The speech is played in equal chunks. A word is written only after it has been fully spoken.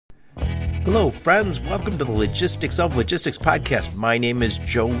Hello, friends. Welcome to the Logistics of Logistics podcast. My name is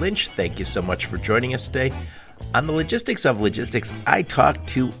Joe Lynch. Thank you so much for joining us today. On the Logistics of Logistics, I talk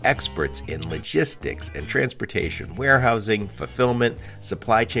to experts in logistics and transportation, warehousing, fulfillment,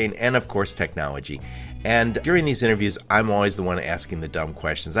 supply chain, and of course, technology. And during these interviews, I'm always the one asking the dumb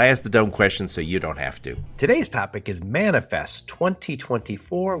questions. I ask the dumb questions so you don't have to. Today's topic is Manifest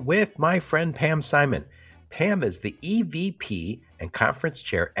 2024 with my friend Pam Simon. Pam is the EVP and conference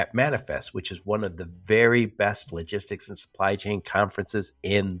chair at Manifest, which is one of the very best logistics and supply chain conferences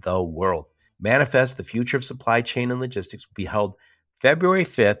in the world. Manifest, the Future of Supply Chain and Logistics, will be held February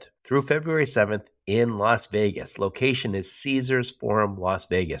 5th through February 7th in Las Vegas. Location is Caesars Forum, Las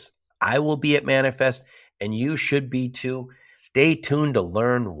Vegas. I will be at Manifest, and you should be too. Stay tuned to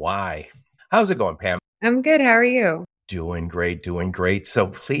learn why. How's it going, Pam? I'm good. How are you? Doing great, doing great. So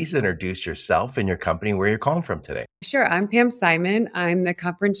please introduce yourself and your company, where you're calling from today. Sure. I'm Pam Simon. I'm the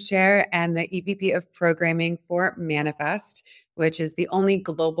conference chair and the EVP of programming for Manifest, which is the only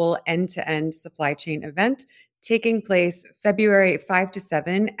global end-to-end supply chain event taking place February 5 to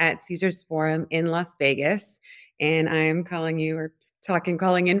 7 at Caesars Forum in Las Vegas. And I'm calling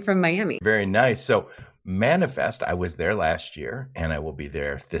in from Miami. Very nice. So Manifest, I was there last year and I will be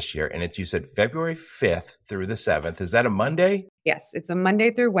there this year. And you said February 5th through the 7th. Is that a Monday? Yes, it's a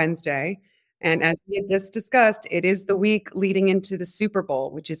Monday through Wednesday. And as we had just discussed, it is the week leading into the Super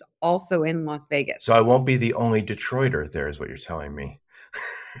Bowl, which is also in Las Vegas. So I won't be the only Detroiter there, is what you're telling me.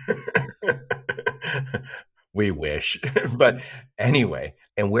 We wish. But anyway,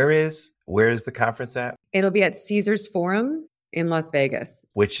 and where is the conference at? It'll be at Caesars Forum in Las Vegas,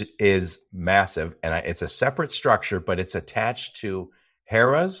 which is massive. And it's a separate structure, but it's attached to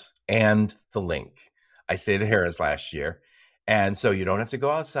Harrah's and the Link. I stayed at Harrah's last year. And so you don't have to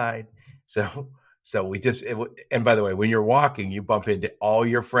go outside. So and by the way, when you're walking, you bump into all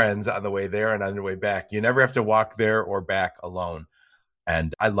your friends on the way there and on the way back. You never have to walk there or back alone.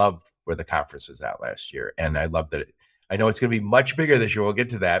 And I love where the conference was at last year. And I love that. I know it's going to be much bigger this year. We'll get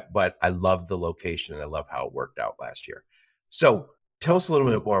to that, but I love the location and I love how it worked out last year. So tell us a little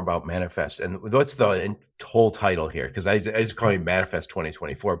bit more about Manifest and what's the whole title here? Because I just call it Manifest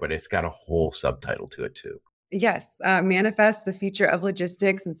 2024, but it's got a whole subtitle to it too. Yes. Manifest, the Future of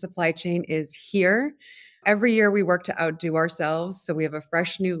Logistics and Supply Chain is here. Every year we work to outdo ourselves. So we have a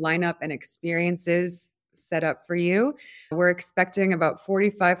fresh new lineup and experiences set up for you. We're expecting about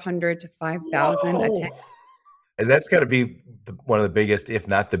 4,500 to 5,000 attendees. And that's got to be one of the biggest, if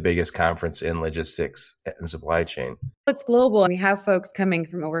not the biggest, conference in logistics and supply chain. It's global. We have folks coming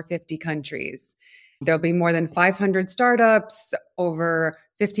from over 50 countries. There'll be more than 500 startups, over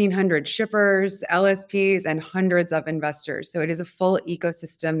 1,500 shippers, LSPs, and hundreds of investors. So it is a full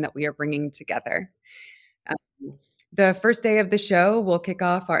ecosystem that we are bringing together. The first day of the show, we'll kick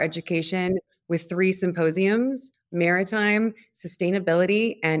off our education with 3 symposiums: maritime,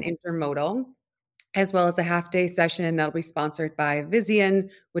 sustainability, and intermodal, as well as a half-day session that'll be sponsored by Vizian,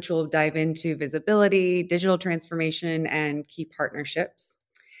 which will dive into visibility, digital transformation, and key partnerships.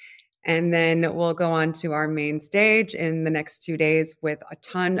 And then we'll go on to our main stage in the next 2 days with a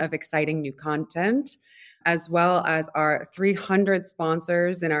ton of exciting new content, as well as our 300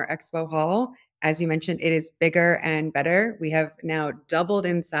 sponsors in our expo hall. As you mentioned, it is bigger and better. We have now doubled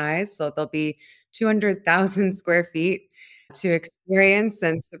in size, so there'll be 200,000 square feet to experience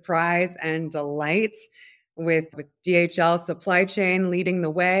and surprise and delight, with DHL Supply Chain leading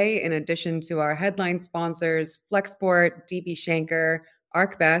the way, in addition to our headline sponsors, Flexport, DB Schenker,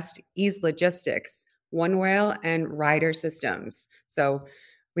 ArcBest, Ease Logistics, One Whale, and Ryder Systems. So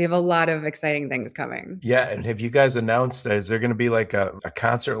we have a lot of exciting things coming. Yeah. And have you guys announced, is there going to be like a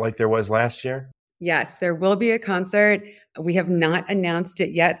concert like there was last year? Yes, there will be a concert. We have not announced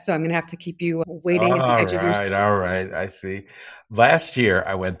it yet, so I'm going to have to keep you waiting at the edge of your seat. All right. I see. Last year,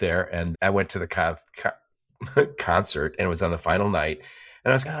 I went there and I went to the concert, and it was on the final night.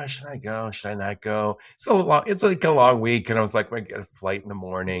 And I was like, oh, should I go? Should I not go? It's like a long week. And I was like, I get a flight in the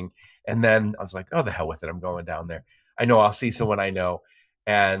morning. And then I was like, oh, the hell with it. I'm going down there. I know I'll see someone I know.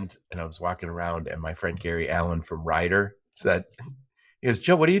 And I was walking around, and my friend Gary Allen from Ryder said, he goes,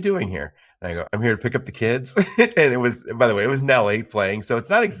 Joe, what are you doing here? And I go, I'm here to pick up the kids. And it was, by the way, it was Nelly playing. So it's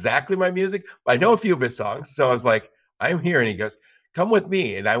not exactly my music, but I know a few of his songs. So I was like, I'm here. And he goes, come with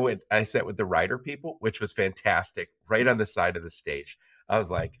me. And I sat with the Ryder people, which was fantastic, right on the side of the stage. I was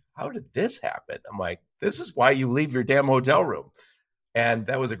like, how did this happen? I'm like, this is why you leave your damn hotel room. And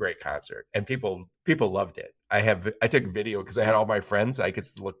that was a great concert. And people loved it. I took a video because I had all my friends. I could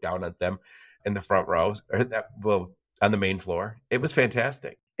look down at them in the front rows, or on the main floor. It was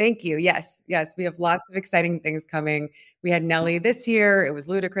fantastic. Thank you. Yes, yes, we have lots of exciting things coming. We had Nelly this year, it was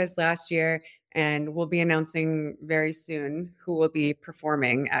Ludacris last year, and we'll be announcing very soon who will be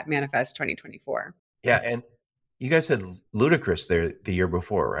performing at Manifest 2024. Yeah, and you guys had Ludacris there the year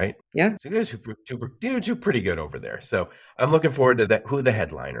before, right? Yeah. So you guys do pretty good over there. So I'm looking forward to that. Who the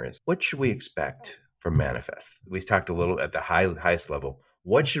headliner is? What should we expect from Manifest? We talked a little at the highest level.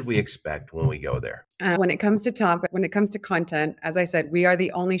 What should we expect when we go there? When it comes to when it comes to content, as I said, we are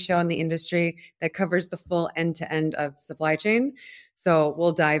the only show in the industry that covers the full end to end of supply chain. So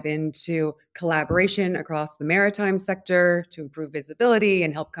we'll dive into collaboration across the maritime sector to improve visibility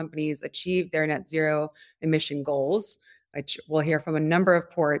and help companies achieve their net zero emission goals, which we'll hear from a number of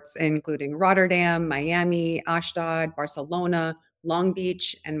ports, including Rotterdam, Miami, Ashdod, Barcelona, Long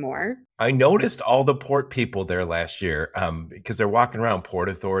Beach, and more. I noticed all the port people there last year because they're walking around Port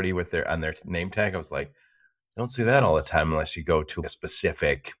Authority with their on their name tag. I was like, I don't see that all the time unless you go to a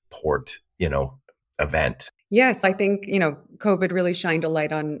specific port, event. Yes, I think, COVID really shined a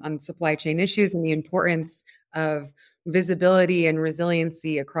light on supply chain issues and the importance of visibility and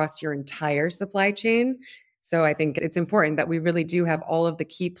resiliency across your entire supply chain. So I think it's important that we really do have all of the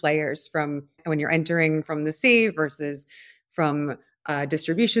key players from when you're entering from the sea versus from a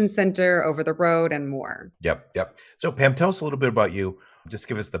distribution center over the road and more. Yep. So Pam, tell us a little bit about you. Just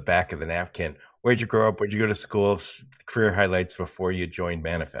give us the back of the napkin. Where'd you grow up? Where'd you go to school? Career highlights before you joined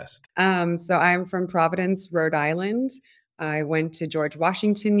Manifest. So I'm from Providence, Rhode Island. I went to George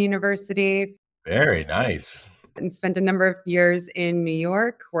Washington University. Very nice. And spent a number of years in New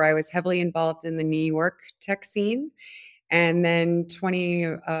York, where I was heavily involved in the New York tech scene. And then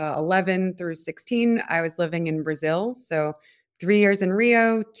 2011 through 16, I was living in Brazil. So 3 years in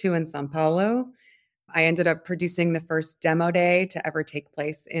Rio, 2 in Sao Paulo. I ended up producing the first demo day to ever take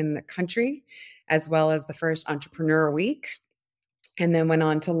place in the country, as well as the first Entrepreneur Week. And then went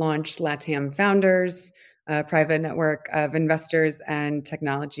on to launch LATAM Founders, a private network of investors and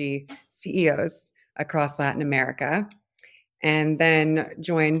technology CEOs across Latin America. And then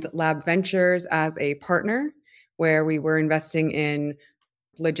joined Lab Ventures as a partner, where we were investing in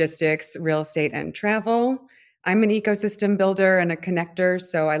logistics, real estate, and travel. I'm an ecosystem builder and a connector,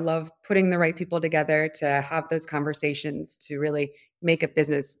 so I love putting the right people together to have those conversations to really make a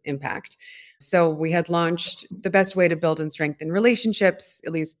business impact. So we had launched the best way to build and strengthen relationships,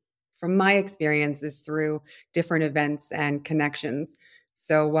 at least from my experience, is through different events and connections.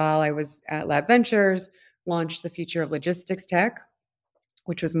 So while I was at Lab Ventures, launched the Future of Logistics Tech,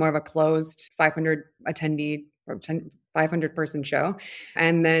 which was more of a closed 500 attendee or 500 person show.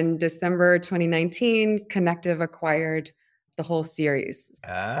 And then December 2019, Connective acquired the whole series.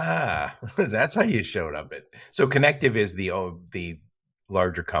 That's how you showed up. So Connective is the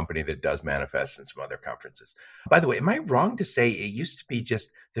larger company that does Manifest and some other conferences. By the way, am I wrong to say it used to be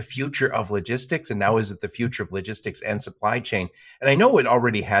just the future of logistics, and now is it the future of logistics and supply chain? And I know it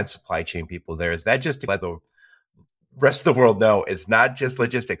already had supply chain people there. Is that just to let the rest of the world know it's not just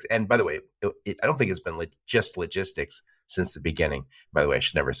logistics? And by the way, I don't think it's been just logistics since the beginning. By the way, I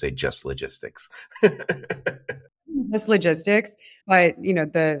should never say just logistics. Just logistics, but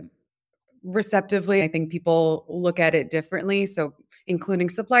the receptively, I think people look at it differently. So including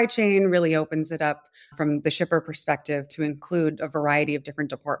supply chain really opens it up from the shipper perspective to include a variety of different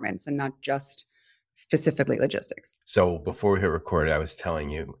departments and not just specifically logistics. So before we hit record, I was telling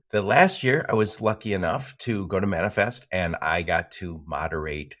you that last year I was lucky enough to go to Manifest and I got to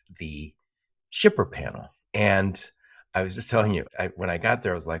moderate the shipper panel. And I was just telling you, when I got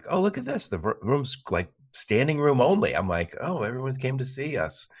there, I was like, oh, look at this. The room's like standing room only. I'm like, oh, everyone came to see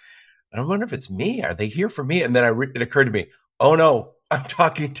us. I wonder if it's me. Are they here for me? And then it occurred to me, oh no, I'm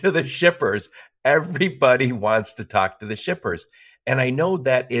talking to the shippers. Everybody wants to talk to the shippers. And I know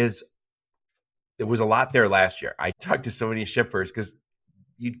there was a lot there last year. I talked to so many shippers because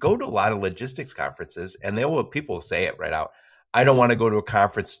you'd go to a lot of logistics conferences and people will say it right out. I don't want to go to a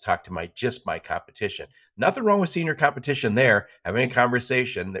conference to talk to my competition. Nothing wrong with seeing your competition there, having a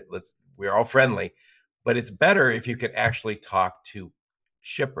conversation. We're all friendly, but it's better if you can actually talk to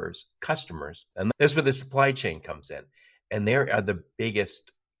shippers, customers. And that's where the supply chain comes in. And they are the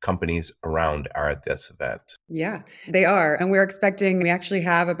biggest companies around are at this event. Yeah, they are. And we actually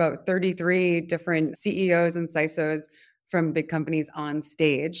have about 33 different CEOs and CISOs from big companies on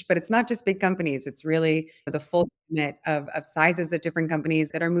stage. But it's not just big companies, it's really the full gamut of sizes at different companies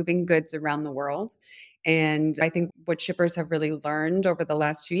that are moving goods around the world. And I think what shippers have really learned over the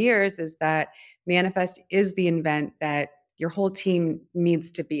last 2 years is that Manifest is the event that your whole team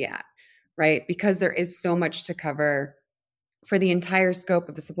needs to be at, right? Because there is so much to cover for the entire scope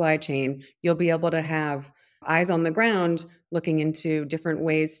of the supply chain. You'll be able to have eyes on the ground, looking into different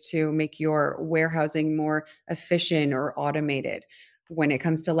ways to make your warehousing more efficient or automated. When it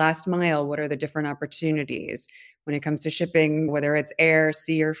comes to last mile, what are the different opportunities? When it comes to shipping, whether it's air,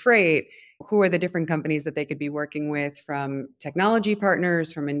 sea, or freight, who are the different companies that they could be working with, from technology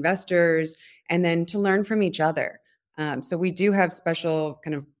partners, from investors, and then to learn from each other. So we do have special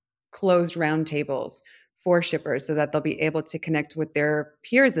kind of closed roundtables for shippers so that they'll be able to connect with their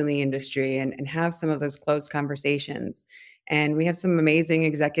peers in the industry and have some of those closed conversations. And we have some amazing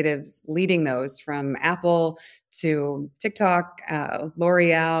executives leading those, from Apple to TikTok,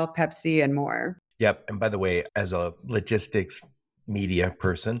 L'Oreal, Pepsi, and more. Yep. And by the way, as a logistics media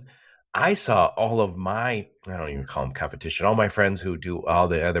person, I saw all of my, I don't even call them competition, all my friends who do all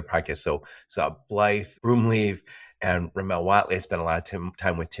the other podcasts. So saw Blythe, Broomleaf, and Ramel Watley. I spent a lot of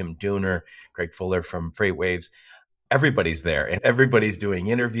time with Tim Dooner, Greg Fuller from Freight Waves. Everybody's there and everybody's doing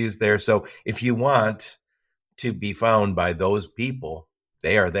interviews there. So if you want to be found by those people,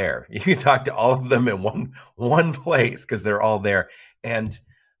 they are there. You can talk to all of them in one place because they're all there. And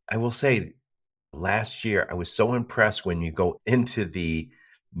I will say, last year, I was so impressed when you go into the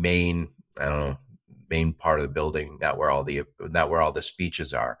main, I don't know, main part of the building, not where all the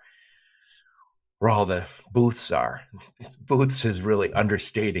speeches are, where all the booths are. Booths is really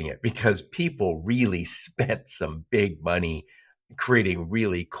understating it, because people really spent some big money creating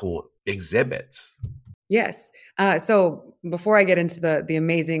really cool exhibits. Yes. So before I get into the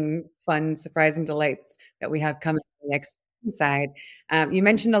amazing, fun, surprising delights that we have coming next side, you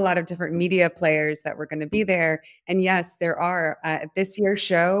mentioned a lot of different media players that were going to be there. And yes, there are. At this year's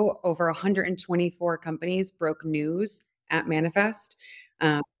show, over 124 companies broke news at Manifest.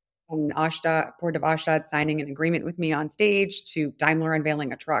 From Ostad, Port of Ostad signing an agreement with me on stage, to Daimler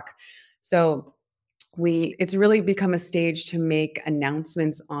unveiling a truck. So it's really become a stage to make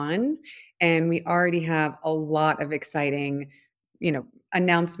announcements on, and we already have a lot of exciting,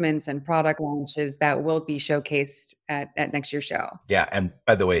 announcements and product launches that will be showcased at next year's show. Yeah. And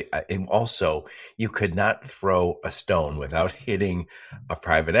by the way, and also, you could not throw a stone without hitting a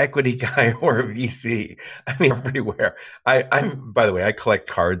private equity guy or a VC. I mean, everywhere. By the way, I collect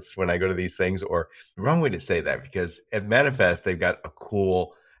cards when I go to these things, or the wrong way to say that, because at Manifest, they've got a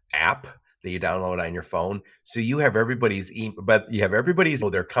cool app that you download on your phone. So you have everybody's but you have everybody's,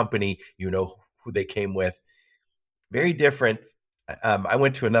 their company, who they came with. Very different. I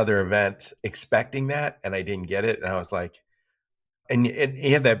went to another event expecting that, and I didn't get it. And I was like, and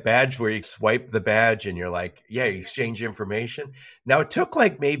you have that badge where you swipe the badge and you're like, yeah, you exchange information. Now, it took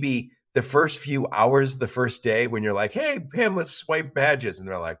like maybe the first few hours, the first day, when you're like, hey, Pam, let's swipe badges. And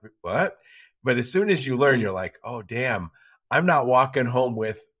they're like, what? But as soon as you learn, you're like, oh, damn, I'm not walking home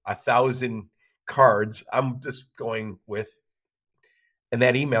with 1,000 cards. I'm just going with, and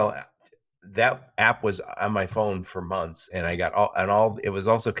that email, that app was on my phone for months, and I got it was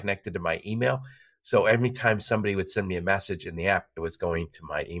also connected to my email. So every time somebody would send me a message in the app, it was going to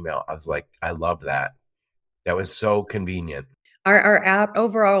my email. I was like, I love that. That was so convenient. Our app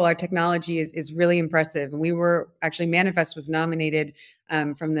overall, our technology is really impressive. And we were actually, Manifest was nominated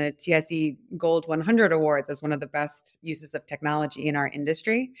from the TSE Gold 100 Awards as one of the best uses of technology in our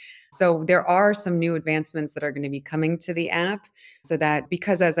industry. So there are some new advancements that are going to be coming to the app, so that,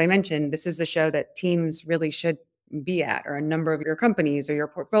 because as I mentioned, this is the show that teams really should be at, or a number of your companies or your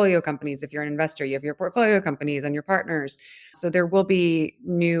portfolio companies. If you're an investor, you have your portfolio companies and your partners. So there will be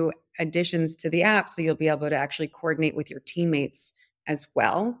new additions to the app, so you'll be able to actually coordinate with your teammates as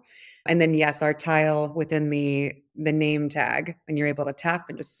well. And then, yes, our tile within the name tag, when you're able to tap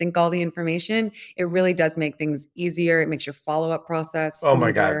and just sync all the information, it really does make things easier. It makes your follow-up process smoother. Oh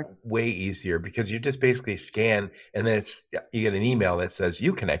my God, way easier, because you just basically scan, and then you get an email that says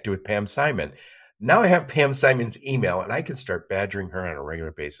you connected with Pam Simon. Now I have Pam Simon's email, and I can start badgering her on a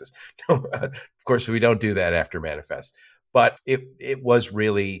regular basis. Of course, we don't do that after Manifest, but it was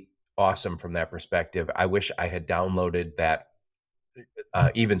really awesome from that perspective. I wish I had downloaded that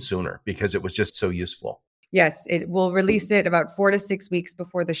even sooner, because it was just so useful. Yes, it will release it about 4 to 6 weeks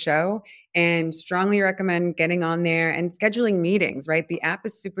before the show, and strongly recommend getting on there and scheduling meetings, right? The app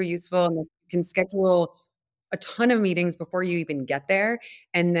is super useful, and you can schedule a ton of meetings before you even get there.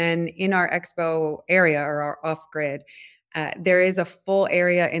 And then in our expo area, or our off-grid, there is a full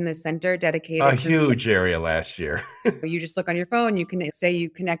area in the center dedicated. A huge area last year. You just look on your phone. You can say you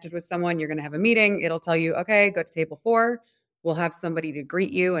connected with someone. You're going to have a meeting. It'll tell you, okay, go to table 4. We'll have somebody to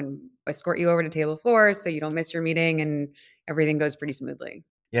greet you and escort you over to table 4, so you don't miss your meeting, and everything goes pretty smoothly.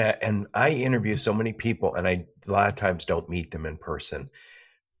 Yeah. And I interview so many people, and I a lot of times don't meet them in person.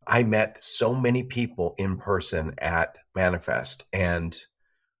 I met so many people in person at Manifest, and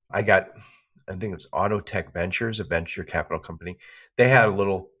I got I think it was Autotech Ventures, a venture capital company. They had a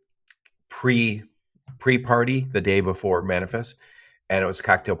little pre-party the day before Manifest, and it was a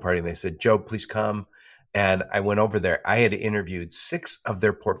cocktail party. And they said, Joe, please come. And I went over there. I had interviewed 6 of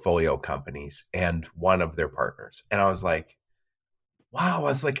their portfolio companies and one of their partners. And I was like, wow, I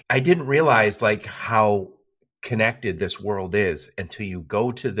was like, I didn't realize like how connected this world is until you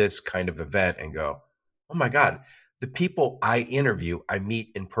go to this kind of event and go, oh my God, the people I interview, I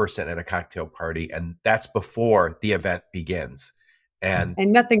meet in person at a cocktail party, and that's before the event begins. And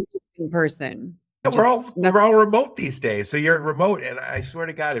nothing in person. we're all Just we're nothing. all remote these days. So you're remote, and I swear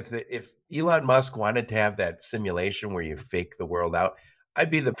to God, if Elon Musk wanted to have that simulation where you fake the world out, I'd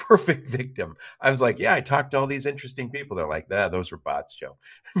be the perfect victim. I was like, yeah, I talked to all these interesting people. They're like, nah, those were bots, Joe.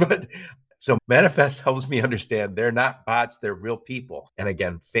 But so Manifest helps me understand they're not bots, they're real people. And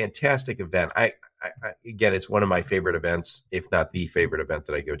again, fantastic event. Again, it's one of my favorite events, if not the favorite event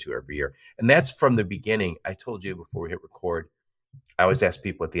that I go to every year. And that's from the beginning. I told you before we hit record, I always ask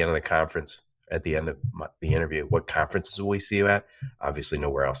people at the end of the conference, at the end of the interview, what conferences will we see you at? Obviously,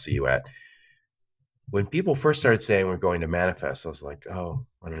 nowhere I'll see you at. When people first started saying we're going to Manifest, I was like, oh,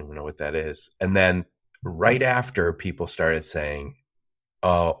 I don't even know what that is. And then right after, people started saying,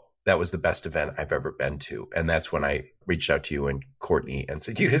 oh, that was the best event I've ever been to. And that's when I reached out to you and Courtney and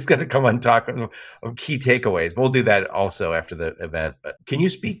said, you guys got to come on talk on key takeaways. We'll do that also after the event. But can you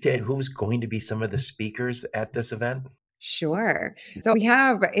speak to who's going to be some of the speakers at this event? Sure. So we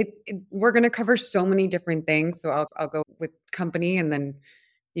have we're going to cover so many different things. So I'll go with company, and then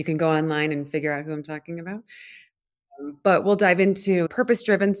you can go online and figure out who I'm talking about. But we'll dive into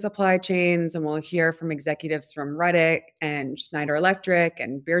purpose-driven supply chains, and we'll hear from executives from Reddit and Schneider Electric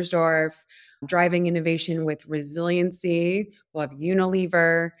and Beiersdorf, driving innovation with resiliency. We'll have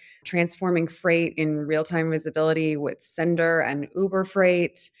Unilever, transforming freight in real-time visibility with Sender and Uber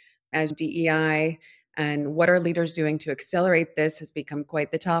Freight as DEI. And what are leaders doing to accelerate this has become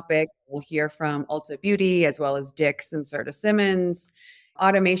quite the topic. We'll hear from Ulta Beauty as well as Dick's and Serta Simmons.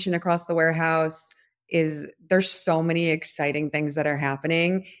 Automation across the warehouse there's so many exciting things that are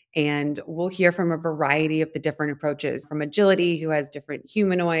happening, and we'll hear from a variety of the different approaches, from Agility, who has different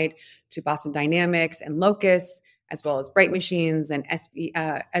humanoid, to Boston Dynamics and Locus, as well as Bright Machines and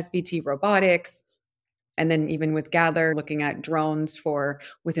SVT Robotics. And then even with Gather, looking at drones for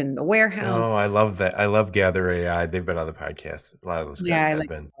within the warehouse. Oh, I love that. I love Gather AI. They've been on the podcast. A lot of those guys Yeah, I have like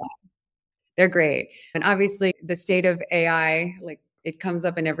been. they're great. And obviously, the state of AI, like it comes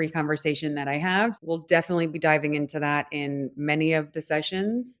up in every conversation that I have. We'll definitely be diving into that in many of the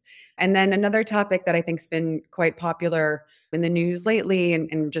sessions. And then another topic that I think's been quite popular in the news lately,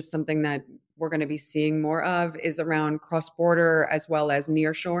 and just something that we're going to be seeing more of, is around cross-border as well as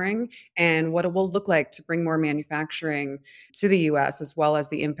nearshoring, and what it will look like to bring more manufacturing to the US, as well as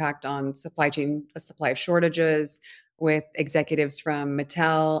the impact on supply chain, supply shortages, with executives from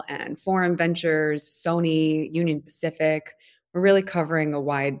Mattel and Foreign Ventures, Sony, Union Pacific. We're really covering a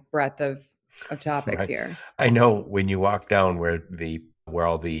wide breadth of topics Right. here. I know when you walk down where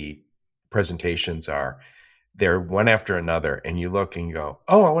all the presentations are, they're one after another, and you look and you go,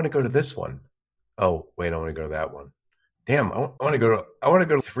 oh, I want to go to this one. Oh, wait, I want to go to that one. Damn, I want to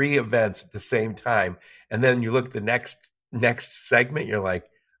go to 3 events at the same time. And then you look at the next segment, you're like,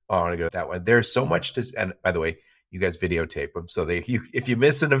 oh, I want to go to that one. There's so much and by the way, you guys videotape them. So if you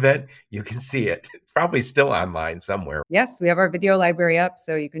miss an event, you can see it. It's probably still online somewhere. Yes, we have our video library up,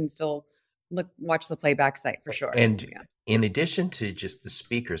 so you can still watch the playback site for sure. And yeah. In addition to just the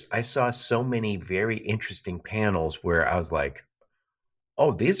speakers, I saw so many very interesting panels where I was like,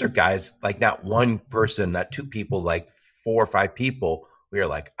 oh, these are guys, like not one person, not 2 people, like 4 or 5 people. We are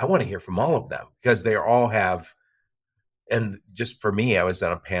like, I want to hear from all of them, because they all have. And just for me, I was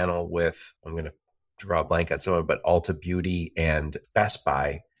on a panel with, I'm going to draw a blank on someone, but Ulta Beauty and Best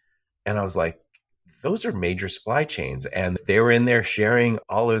Buy. And I was like, those are major supply chains. And they were in there sharing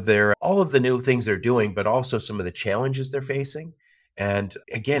all of the new things they're doing, but also some of the challenges they're facing. And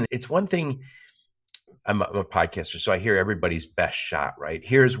again, it's one thing. I'm a podcaster, so I hear everybody's best shot, right?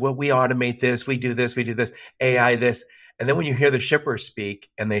 Here's what we automate this, we do this, AI this. And then when you hear the shippers speak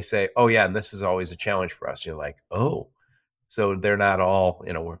and they say, oh yeah, and this is always a challenge for us, you're like, oh, so they're not all,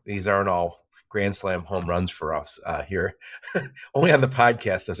 these aren't all grand slam home runs for us here. Only on the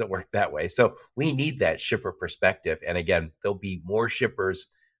podcast does it work that way. So we need that shipper perspective. And again, there'll be more shippers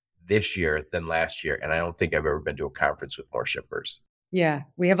this year than last year. And I don't think I've ever been to a conference with more shippers. Yeah,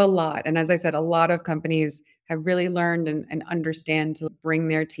 we have a lot. And as I said, a lot of companies have really learned and understand to bring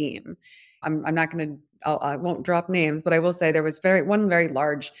their team. I'm not going to, I won't drop names, but I will say there was one very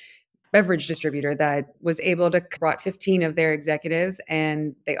large beverage distributor that was able to brought 15 of their executives,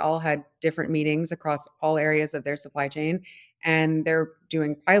 and they all had different meetings across all areas of their supply chain. And they're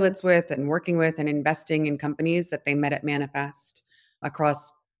doing pilots with and working with and investing in companies that they met at Manifest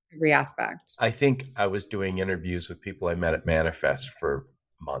across every aspect. I think I was doing interviews with people I met at Manifest for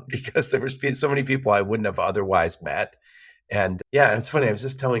a month because there was so many people I wouldn't have otherwise met. And yeah, it's funny. I was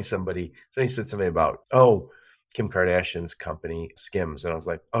just telling somebody said something about, oh, Kim Kardashian's company, Skims. And I was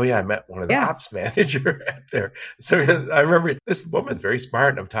like, oh, yeah, I met one of the Yeah. ops manager at there. So I remember this woman's very smart.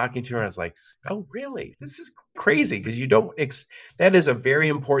 And I'm talking to her. And I was like, oh, really? This is crazy because you don't, that is a very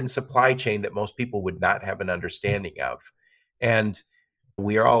important supply chain that most people would not have an understanding of. And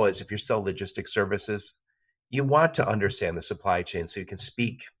we are always, if you sell logistics services, you want to understand the supply chain so you can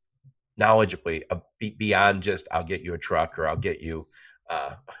speak knowledgeably beyond just I'll get you a truck or I'll get you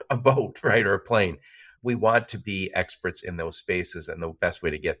a boat, right, or a plane. We want to be experts in those spaces, and the best way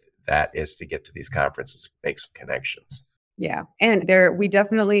to get that is to get to these conferences, make some connections. Yeah. And we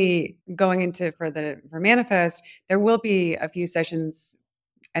definitely going into for Manifest, there will be a few sessions,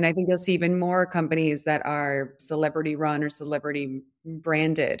 and I think you'll see even more companies that are celebrity run or celebrity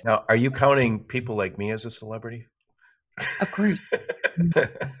branded. Now, are you counting people like me as a celebrity? Of course.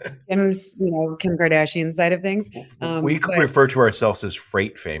 Kim Kardashian side of things. We could refer to ourselves as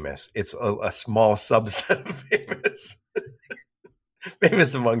freight famous. It's a small subset of famous.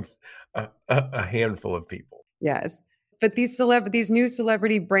 Famous among a handful of people. Yes. But these new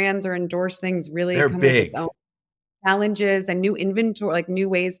celebrity brands or endorsed things really They're come big. with its own challenges and new inventory, like new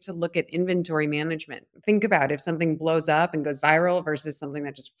ways to look at inventory management. Think about if something blows up and goes viral versus something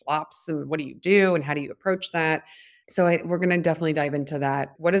that just flops, and what do you do and how do you approach that? So we're going to definitely dive into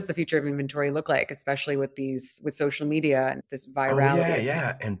that. What does the future of inventory look like, especially with social media and this virality? Oh,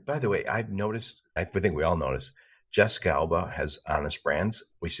 yeah. And by the way, I've noticed, I think we all notice, Jessica Alba has honest brands.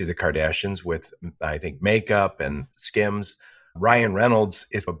 We see the Kardashians with, I think, makeup and Skims. Ryan Reynolds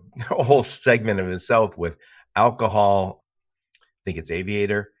is a whole segment of himself with alcohol. I think it's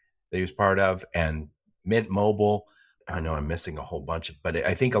Aviator that he was part of, and Mint Mobile. I know I'm missing a whole bunch, but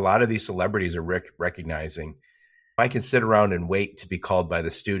I think a lot of these celebrities are recognizing I can sit around and wait to be called by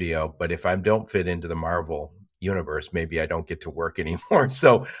the studio, but if I don't fit into the Marvel universe, maybe I don't get to work anymore.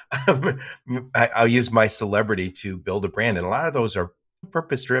 So I'll use my celebrity to build a brand. And a lot of those are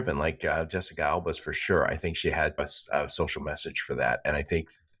purpose driven, like Jessica Alba's for sure. I think she had a social message for that. And I think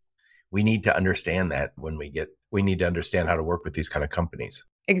we need to understand that we need to understand how to work with these kind of companies.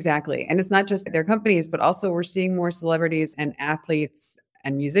 Exactly. And it's not just their companies, but also we're seeing more celebrities and athletes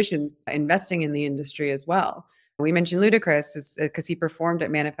and musicians investing in the industry as well. We mentioned Ludacris because he performed at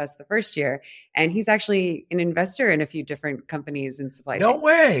Manifest the first year, and he's actually an investor in a few different companies in supply chain. No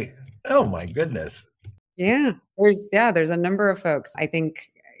way. Oh my goodness. Yeah. There's a number of folks. I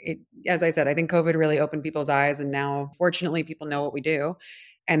think as I said, I think COVID really opened people's eyes, and now fortunately people know what we do,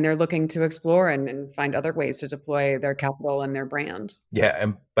 and they're looking to explore and find other ways to deploy their capital and their brand. Yeah.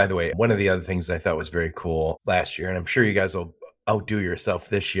 And by the way, one of the other things I thought was very cool last year, and I'm sure you guys will outdo yourself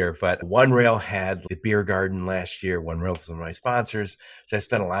this year, but One Rail had the beer garden last year. One Rail was one of my sponsors. So I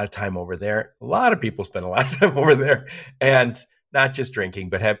spent a lot of time over there. A lot of people spend a lot of time over there, and not just drinking,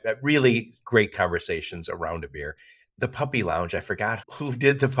 but have really great conversations around a beer. The Puppy Lounge, I forgot who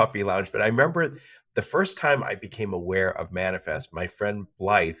did the Puppy Lounge, but I remember the first time I became aware of Manifest, my friend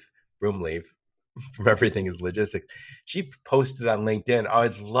Blythe Broomleaf from Everything is Logistics, she posted on LinkedIn, oh, I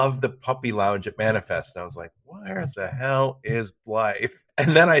love the Puppy Lounge at Manifest. And I was like, where the hell is Blythe?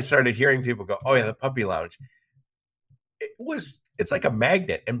 And then I started hearing people go, oh yeah, the Puppy Lounge. It's like a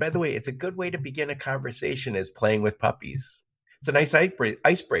magnet. And by the way, it's a good way to begin a conversation is playing with puppies. It's a nice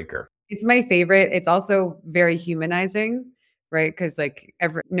icebreaker. It's my favorite. It's also very humanizing, right? Because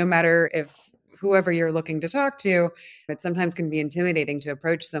no matter if whoever you're looking to talk to, it sometimes can be intimidating to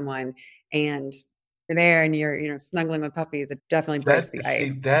approach someone, and you're there and you're snuggling with puppies. It definitely breaks the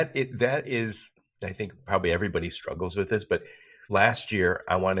ice. See, that is, I think probably everybody struggles with this, but last year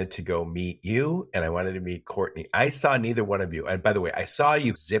I wanted to go meet you and I wanted to meet Courtney. I saw neither one of you. And by the way, I saw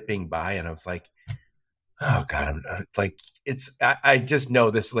you zipping by and I was like, oh God, I'm like, I just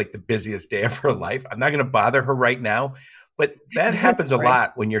know this is like the busiest day of her life. I'm not going to bother her right now, but that happens a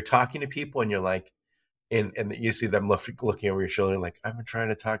lot when you're talking to people and you're like, and you see them looking over your shoulder, like, I've been trying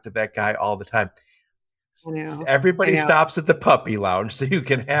to talk to that guy all the time. Everybody stops at the Puppy Lounge so you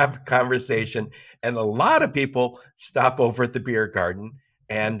can have a conversation. And a lot of people stop over at the beer garden,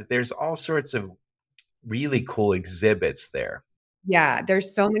 and there's all sorts of really cool exhibits there. Yeah,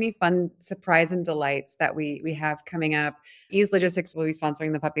 there's so many fun surprise and delights that we have coming up. Ease Logistics will be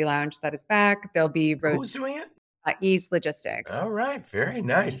sponsoring the Puppy Lounge that is back. There'll be Who's doing it? Ease Logistics. All right. Very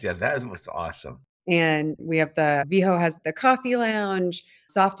nice. Yeah, that was awesome. And we have the Viho has the coffee lounge.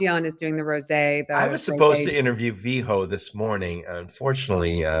 Softion is doing the rosé. I The was supposed to rosé. interview Viho this morning.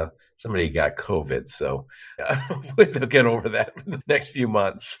 Unfortunately, somebody got COVID, so we'll get over that in the next few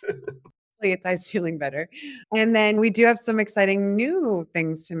months. It's feeling better. And then we do have some exciting new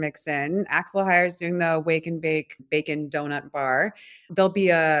things to mix in. Axel Hire is doing the Wake and Bake Bacon Donut Bar. There'll be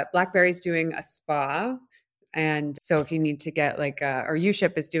a Blackberry's doing a spa. And so if you need to get or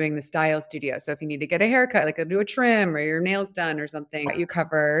UShip is doing the style studio. So if you need to get a haircut, like do a trim or your nails done or something that you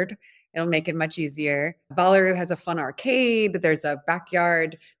covered, it'll make it much easier. Balaru has a fun arcade. There's a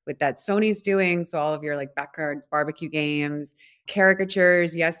backyard with that Sony's doing. So all of your like backyard barbecue games,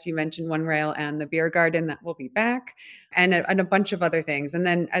 caricatures. Yes, you mentioned One Rail and the beer garden that will be back, and a bunch of other things. And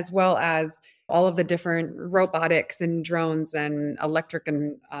then as well as all of the different robotics and drones and electric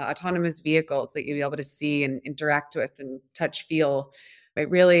and autonomous vehicles that you'll be able to see and interact with and touch, feel. But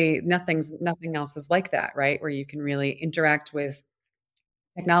really, nothing else is like that, right? Where you can really interact with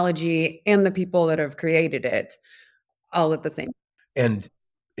technology and the people that have created it all at the same. And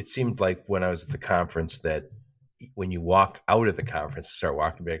it seemed like when I was at the conference that when you walk out of the conference and start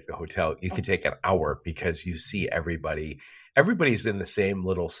walking back to the hotel, you can take an hour because you see everybody. Everybody's in the same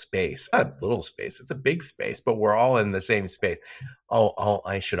little space. Not a little space, it's a big space, but we're all in the same space. Oh,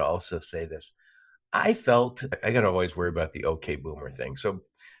 I should also say this. I felt I got to always worry about the okay boomer thing. So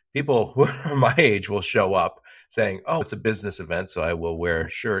people who are my age will show up saying, "Oh, it's a business event, so I will wear a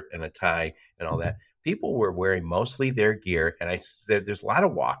shirt and a tie and all that." People were wearing mostly their gear, and I said there's a lot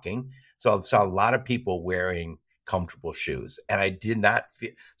of walking, so I saw a lot of people wearing comfortable shoes, and I did not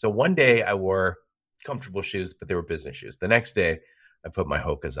feel. So one day I wore comfortable shoes, but they were business shoes. The next day I put my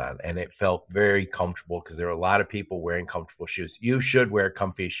Hokas on, and it felt very comfortable because there were a lot of people wearing comfortable shoes. You should wear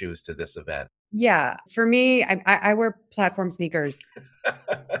comfy shoes to this event. Yeah, for me, I wear platform sneakers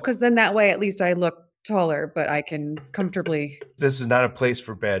because then that way at least I look taller, but I can comfortably This is not a place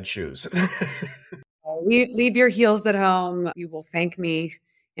for bad shoes. leave your heels at home. You will thank me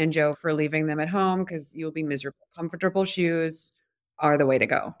and Joe for leaving them at home because you'll be miserable. Comfortable shoes are the way to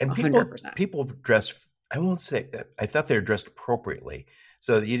go, And 100%. people dress, I won't say, I thought they were dressed appropriately.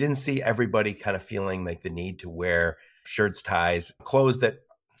 So you didn't see everybody kind of feeling like the need to wear shirts, ties, clothes that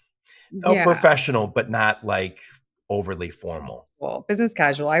are Yeah, professional, but not like overly formal. well, business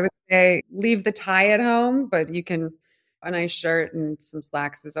casual. I would say leave the tie at home, but you can a nice shirt and some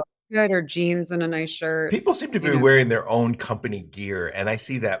slacks is all good, or jeans and a nice shirt. People seem to You be know, wearing their own company gear, and I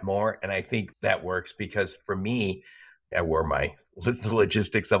see that more. And I think that works because for me, I wore my the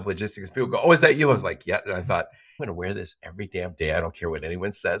logistics of logistics. People go, "Oh, is that you?" I was like, "Yeah." And I thought, I'm going to wear this every damn day. I don't care what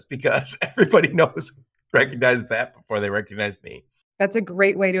anyone says because everybody recognize that before they recognize me. that's a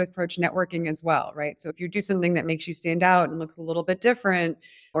great way to approach networking as well, right? So if you do something that makes you stand out and looks a little bit different,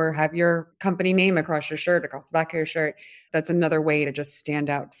 or have your company name across your shirt, across the back of your shirt, that's another way to just stand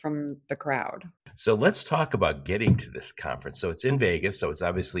out from the crowd. So let's talk about getting to this conference. So it's in Vegas. So it's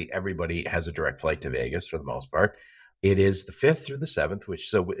obviously everybody has a direct flight to Vegas for the most part. It is the 5th through the 7th, which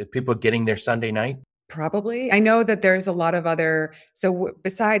so people getting there Sunday night. Probably. I know that there's a lot of other,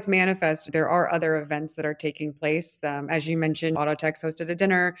 besides Manifest, there are other events that are taking place. As you mentioned, Autotex hosted a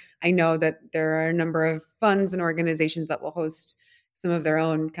dinner. I know that there are a number of funds and organizations that will host some of their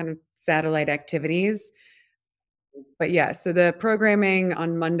own kind of satellite activities. But yeah, so the programming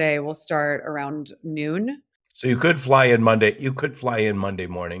on Monday will start around noon. So you could fly in Monday. You could fly in Monday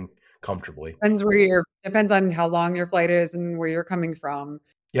morning comfortably. Depends on how long your flight is and where you're coming from.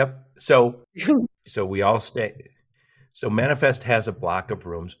 Yep. So we all stay. So Manifest has a block of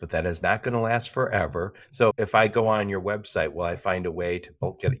rooms, but that is not going to last forever. So if I go on your website, will I find a way to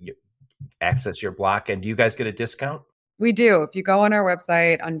access your block? And do you guys get a discount? We do. If you go on our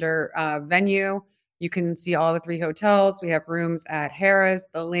website under venue, you can see all the 3 hotels. We have rooms at Harrah's,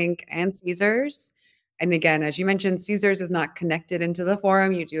 The Link, and Caesars. And again, as you mentioned, Caesars is not connected into the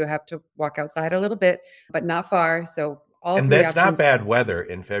forum. You do have to walk outside a little bit, but not far. So all And 3 that's not options. bad weather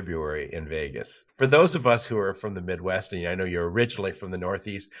in February in Vegas. For those of us who are from the Midwest, and I know you're originally from the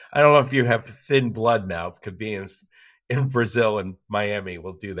Northeast, I don't know if you have thin blood now, because being in Brazil and Miami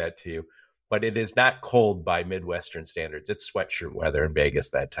will do that to you. But it is not cold by Midwestern standards. It's sweatshirt weather in Vegas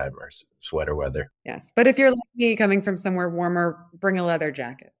that time, or sweater weather. Yes. But if you're like me coming from somewhere warmer, bring a leather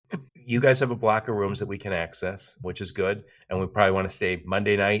jacket. You guys have a block of rooms that we can access, which is good. And we probably want to stay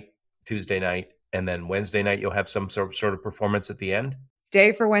Monday night, Tuesday night, and then Wednesday night, you'll have some sort of performance at the end.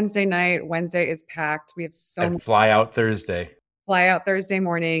 Stay for Wednesday night. Wednesday is packed. We have and fly out Thursday. Fly out Thursday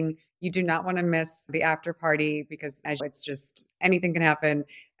morning. You do not want to miss the after party because it's just anything can happen.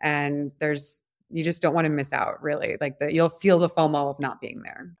 And there's You just don't want to miss out, really. Like you'll feel the FOMO of not being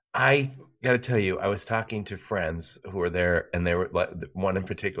there. I got to tell you, I was talking to friends who were there, and they were like, one in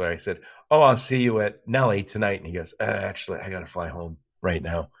particular. I said, "Oh, I'll see you at Nelly tonight," and he goes, "Actually, I got to fly home right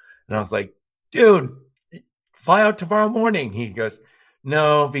now." And I was like, "Dude, fly out tomorrow morning." He goes,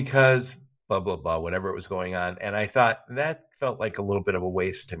 "No, because blah blah blah, whatever it was going on." And I thought that felt like a little bit of a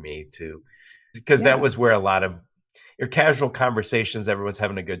waste to me, too, because that was where a lot of your casual conversations, everyone's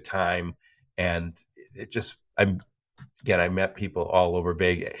having a good time, and it just I met people all over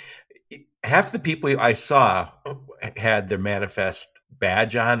Vegas. Half the people I saw had their Manifest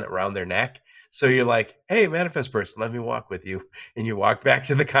badge on around their neck. So you're like, "Hey, Manifest person, let me walk with you." And you walk back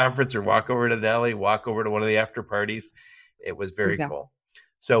to the conference or walk over to Nelly, walk over to one of the after parties. It was very cool.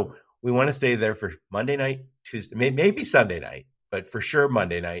 So we want to stay there for Monday night, Tuesday, maybe Sunday night, but for sure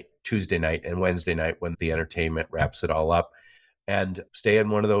Monday night, Tuesday night, and Wednesday night when the entertainment wraps it all up, and stay in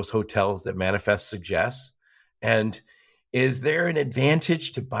one of those hotels that Manifest suggests. And is there an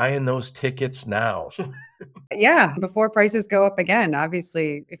advantage to buying those tickets now? Yeah, before prices go up again.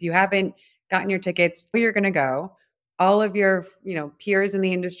 Obviously, if you haven't gotten your tickets, where you're going to go, all of your, peers in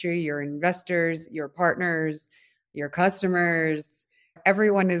the industry, your investors, your partners, your customers,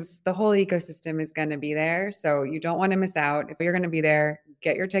 the whole ecosystem is going to be there. So you don't want to miss out. If you're going to be there,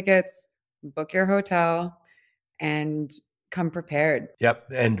 get your tickets, book your hotel, and come prepared.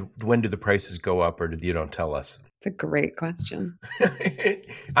 Yep. And when do the prices go up, or you don't tell us? It's a great question.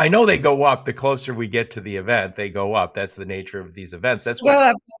 I know they go up the closer we get to the event. They go up. That's the nature of these events. That's what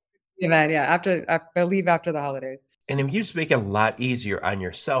after the event. Yeah, I leave after the holidays. And if you just make it a lot easier on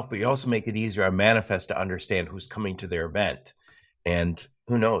yourself, but you also make it easier on Manifest to understand who's coming to their event. And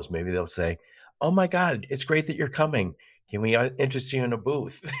who knows, maybe they'll say, "Oh my God, it's great that you're coming. Can we interest you in a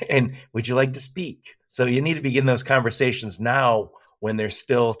booth? And would you like to speak?" So you need to begin those conversations now when there's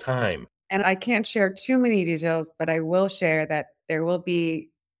still time. And I can't share too many details, but I will share that there will be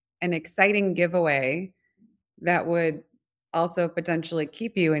an exciting giveaway that would also potentially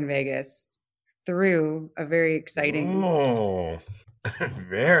keep you in Vegas through a very exciting. Oh,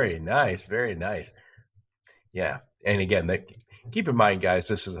 very nice. Very nice. Yeah. And again, keep in mind, guys,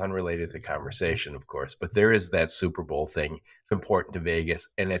 this is unrelated to the conversation, of course, but there is that Super Bowl thing. It's important to Vegas,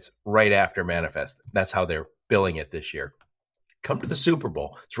 and it's right after Manifest. That's how they're billing it this year. Come to the Super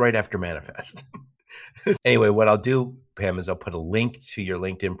Bowl. It's right after Manifest. Anyway, what I'll do, Pam, is I'll put a link to your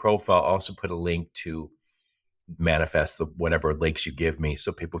LinkedIn profile. I'll also put a link to Manifest, whatever links you give me,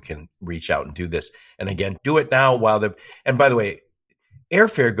 so people can reach out and do this. And again, do it now and by the way,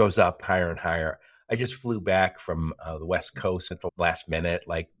 airfare goes up higher and higher. I just flew back from the West Coast at the last minute,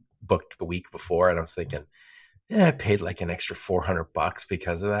 like booked a week before. And I was thinking, I paid like an extra $400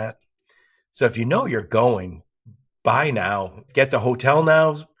 because of that. So if you know you're going, buy now, get the hotel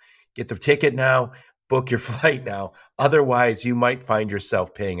now, get the ticket now, book your flight now. Otherwise, you might find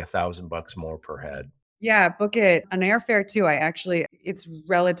yourself paying $1,000 more per head. Yeah, book it. An airfare too. It's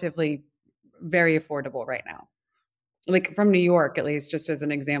relatively very affordable right now. Like from New York, at least, just as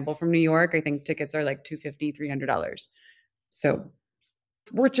an example, from New York, I think tickets are like $250, $300. So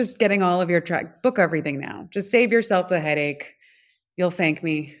we're just getting all of your book everything now. Just save yourself the headache. You'll thank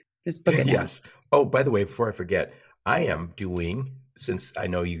me. Just book it now. Yes. Oh, by the way, before I forget, I am doing, since I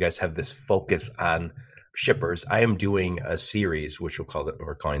know you guys have this focus on shippers, I am doing a series, which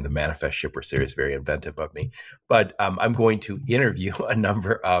we're calling the Manifest Shipper Series. Very inventive of me. But I'm going to interview a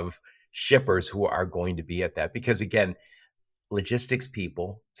number of shippers who are going to be at that, because again, logistics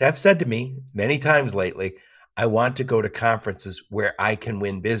people have said to me many times lately, I want to go to conferences where I can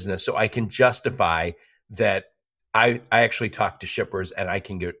win business, so I can justify that I actually talk to shippers and I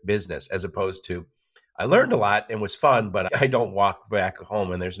can get business, as opposed to I learned a lot and was fun, but I don't walk back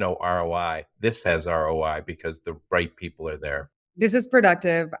home and there's no ROI. This has ROI because the right people are there. This is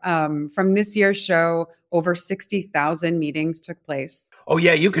productive. From this year's show, over 60,000 meetings took place. Oh,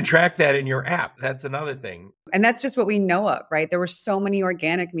 yeah. You can track that in your app. That's another thing. And that's just what we know of, right? There were so many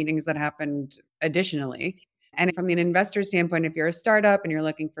organic meetings that happened additionally. And from an investor standpoint, if you're a startup and you're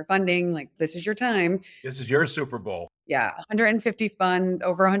looking for funding, like this is your time. This is your Super Bowl. Yeah, over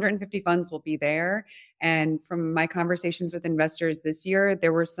 150 funds will be there. And from my conversations with investors this year,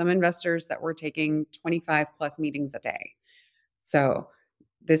 there were some investors that were taking 25 plus meetings a day. So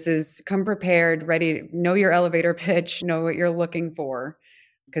this is come prepared, ready, know your elevator pitch, know what you're looking for,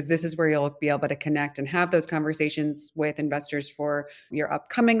 because this is where you'll be able to connect and have those conversations with investors for your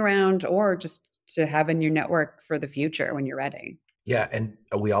upcoming round, or just to have in your network for the future when you're ready. Yeah. And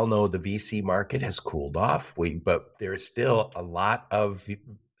we all know the VC market has cooled off, but there is still a lot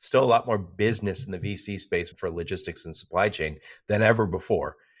more business in the VC space for logistics and supply chain than ever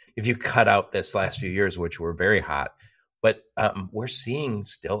before. if you cut out this last few years, which were very hot. But we're seeing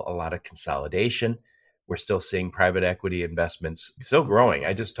still a lot of consolidation. We're still seeing private equity investments still growing.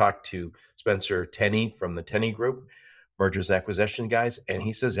 I just talked to Spencer Tenney from the Tenney Group, mergers and acquisition guys, and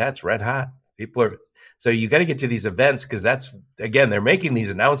he says that's red hot. People are, so you got to get to these events because that's, again, they're making these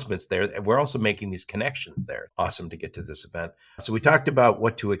announcements there, and we're also making these connections there. Awesome to get to this event. So we talked about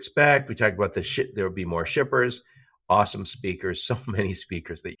what to expect. We talked about there will be more shippers, awesome speakers, so many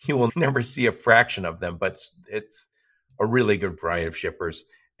speakers that you will never see a fraction of them, but it's a really good variety of shippers.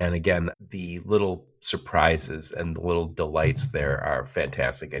 And again, the little surprises and the little delights there are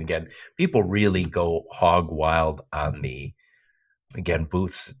fantastic. And again, people really go hog wild on the, again,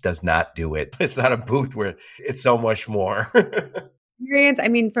 booths does not do it. It's not a booth where it's so much more. Experience. I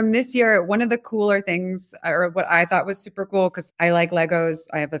mean, from this year, one of the cooler things, or what I thought was super cool, because I like Legos.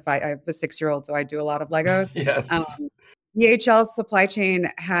 I have a 6-year-old, so I do a lot of Legos. Yes. DHL's supply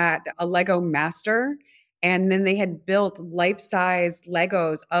chain had a Lego master, and then they had built life-size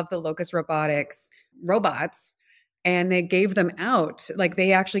Legos of the Locust Robotics robots, and they gave them out. Like,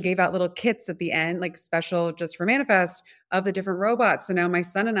 they actually gave out little kits at the end, like special just for Manifest, of the different robots. So now my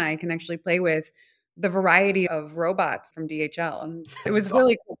son and I can actually play with the variety of robots from DHL. And it was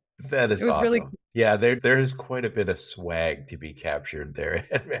really cool. That is awesome. Really cool. Yeah, there is quite a bit of swag to be captured there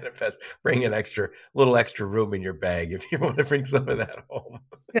at Manifest. Bring an little extra room in your bag if you want to bring some of that home.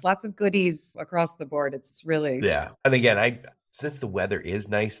 There's lots of goodies across the board. It's really, yeah. And again, since the weather is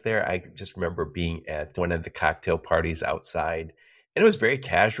nice there, I just remember being at one of the cocktail parties outside, and it was very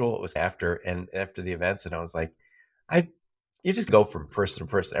casual. It was after the events, and I was like, you just go from person to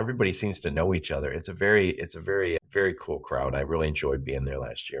person. Everybody seems to know each other. It's a very, very cool crowd. I really enjoyed being there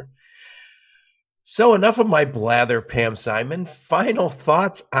last year. So enough of my blather, Pam Simon. Final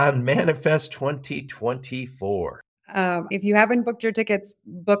thoughts on Manifest 2024. If you haven't booked your tickets,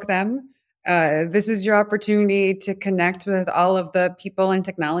 book them. This is your opportunity to connect with all of the people and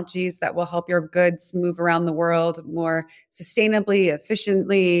technologies that will help your goods move around the world more sustainably,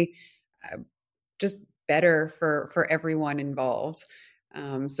 efficiently, just better for everyone involved.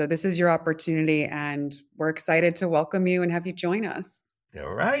 So this is your opportunity, and we're excited to welcome you and have you join us.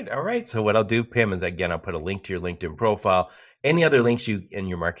 All right. So what I'll do, Pam, is again, I'll put a link to your LinkedIn profile. Any other links you and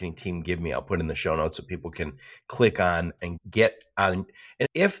your marketing team give me, I'll put in the show notes so people can click on and get on. And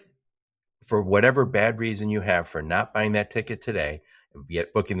if for whatever bad reason you have for not buying that ticket today and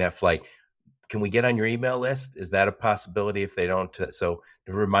yet booking that flight, can we get on your email list? Is that a possibility if they don't? So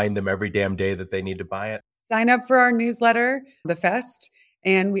to remind them every damn day that they need to buy it? Sign up for our newsletter, The Fest.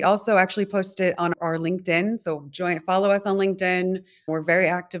 And we also actually post it on our LinkedIn. So follow us on LinkedIn. We're very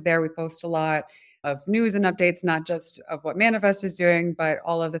active there. We post a lot of news and updates, not just of what Manifest is doing, but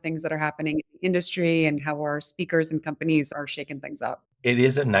all of the things that are happening in the industry and how our speakers and companies are shaking things up. It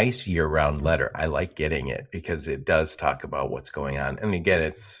is a nice year-round letter. I like getting it because it does talk about what's going on. And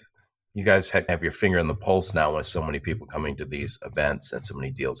again, you guys have your finger on the pulse now with so many people coming to these events and so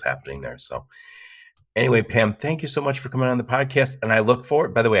many deals happening there. So anyway, Pam, thank you so much for coming on the podcast. And I look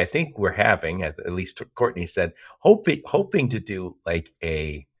forward, by the way, I think we're having, at least Courtney said, hoping to do like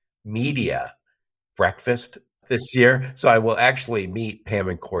a media breakfast this year. So I will actually meet Pam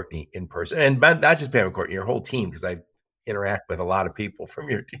and Courtney in person, and not just Pam and Courtney, your whole team, because I interact with a lot of people from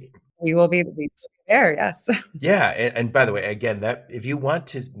your team. We will be there. Yes. Yeah. And by the way, again, that if you want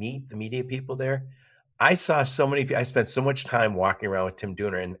to meet the media people there, I spent so much time walking around with Tim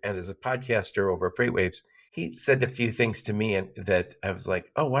Dooner, and as a podcaster over at FreightWaves, he said a few things to me and that I was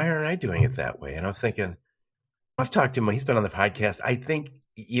like, oh, why aren't I doing it that way? And I was thinking, I've talked to him. He's been on the podcast. I think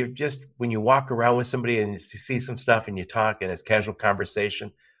you're just, when you walk around with somebody and you see some stuff and you talk and it's casual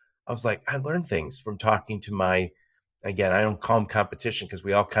conversation, I was like, I learned things from talking to again, I don't call them competition because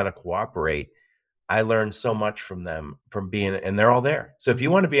we all kind of cooperate. I learned so much from them and they're all there. So if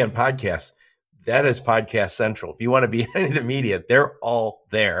you want to be on podcasts, that is Podcast Central. If you want to be in the media, they're all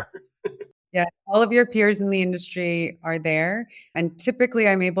there. Yeah, all of your peers in the industry are there. And typically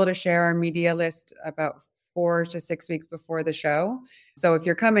I'm able to share our media list about 4 to 6 weeks before the show. So if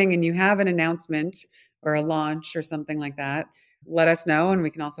you're coming and you have an announcement or a launch or something like that, let us know, and we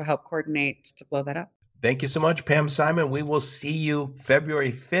can also help coordinate to blow that up. Thank you so much, Pam Simon. We will see you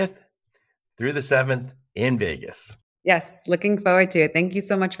February 5th through the 7th in Vegas. Yes, looking forward to it. Thank you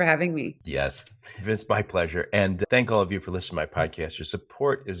so much for having me. Yes, it's my pleasure. And thank all of you for listening to my podcast. Your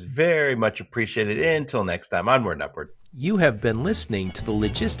support is very much appreciated. Until next time, onward and upward. You have been listening to the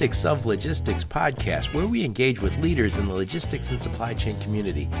Logistics of Logistics podcast, where we engage with leaders in the logistics and supply chain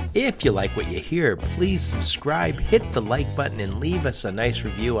community. If you like what you hear, please subscribe, hit the like button, and leave us a nice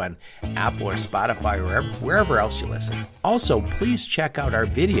review on Apple or Spotify or wherever else you listen. Also, please check out our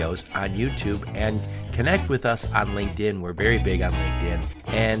videos on YouTube and connect with us on LinkedIn. We're very big on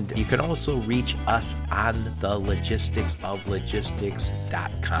LinkedIn. And you can also reach us on the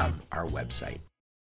logisticsoflogistics.com, our website.